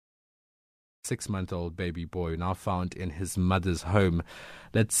6-month-old baby boy now found in his mother's home.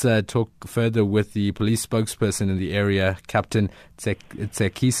 Let's talk further with the police spokesperson in the area, Captain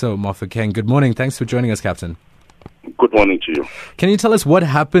Tsekiso Mofokeng. Good morning. Thanks for joining us, Captain. Good morning to you. Can you tell us what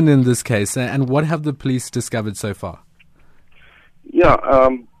happened in this case and what have the police discovered so far?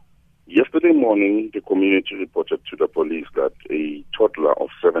 Yesterday morning, the community reported to the police that a toddler of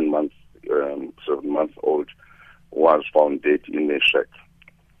 7-month-old was found dead in a shack.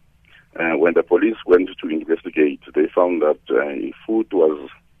 When the police went to investigate, they found that food was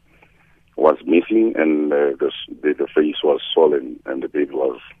missing and the face was swollen, and the baby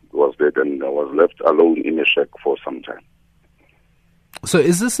was dead and was left alone in a shack for some time. So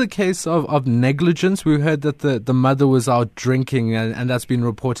is this a case of negligence? We heard that the mother was out drinking and that's been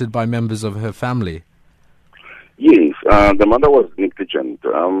reported by members of her family. Yes, the mother was negligent.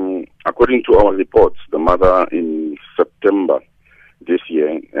 According to our reports, the mother in September this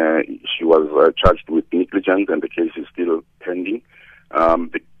year, she was charged with negligence and the case is still pending.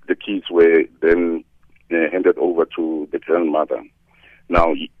 The kids were then handed over to the grandmother.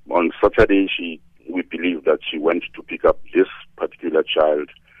 Now, on Saturday, we believe that she went to pick up this particular child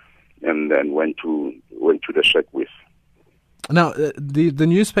and then went to the shack with. Now, the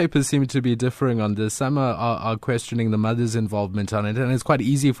newspapers seem to be differing on this. Some are questioning the mother's involvement on it, and it's quite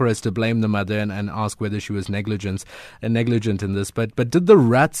easy for us to blame the mother and ask whether she was negligent in this. But did the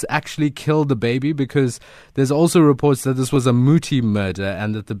rats actually kill the baby? Because there's also reports that this was a Muti murder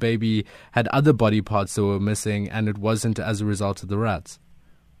and that the baby had other body parts that were missing, and it wasn't as a result of the rats.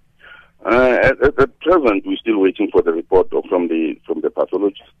 At present, we're still waiting for the report from the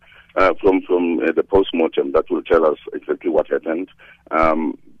pathologist, from the post-mortem that will tell us exactly what happened.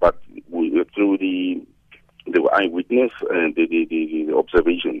 But through the eyewitness and the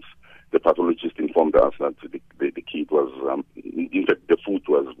observations, the pathologist informed us that the kid was, in fact, the food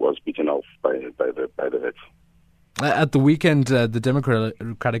was bitten off by the rats. At the weekend, the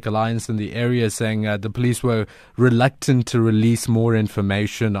Democratic Alliance in the area saying the police were reluctant to release more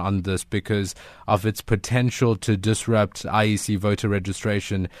information on this because of its potential to disrupt IEC voter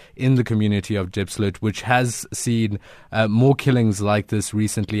registration in the community of Diepsloot, which has seen more killings like this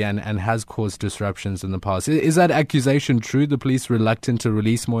recently and has caused disruptions in the past. Is that accusation true, the police reluctant to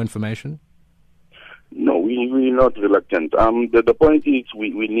release more information? No, we're not reluctant. The point is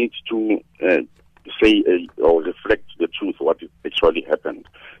we need to say or reflect the truth, what actually happened.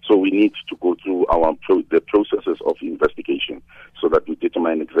 So we need to go through the processes of investigation so that we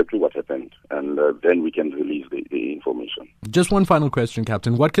determine exactly what happened, and then we can release the information. Just one final question,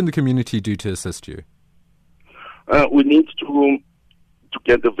 Captain. What can the community do to assist you? We need to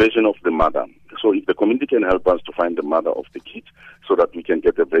get the version of the mother. So if the community can help us to find the mother of the kid so that we can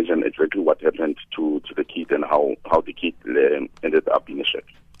get the version exactly what happened to the kid and how the kid ended up in a shack.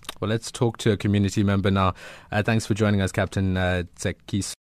 Well, let's talk to a community member now. Thanks for joining us, Captain Tsekiso.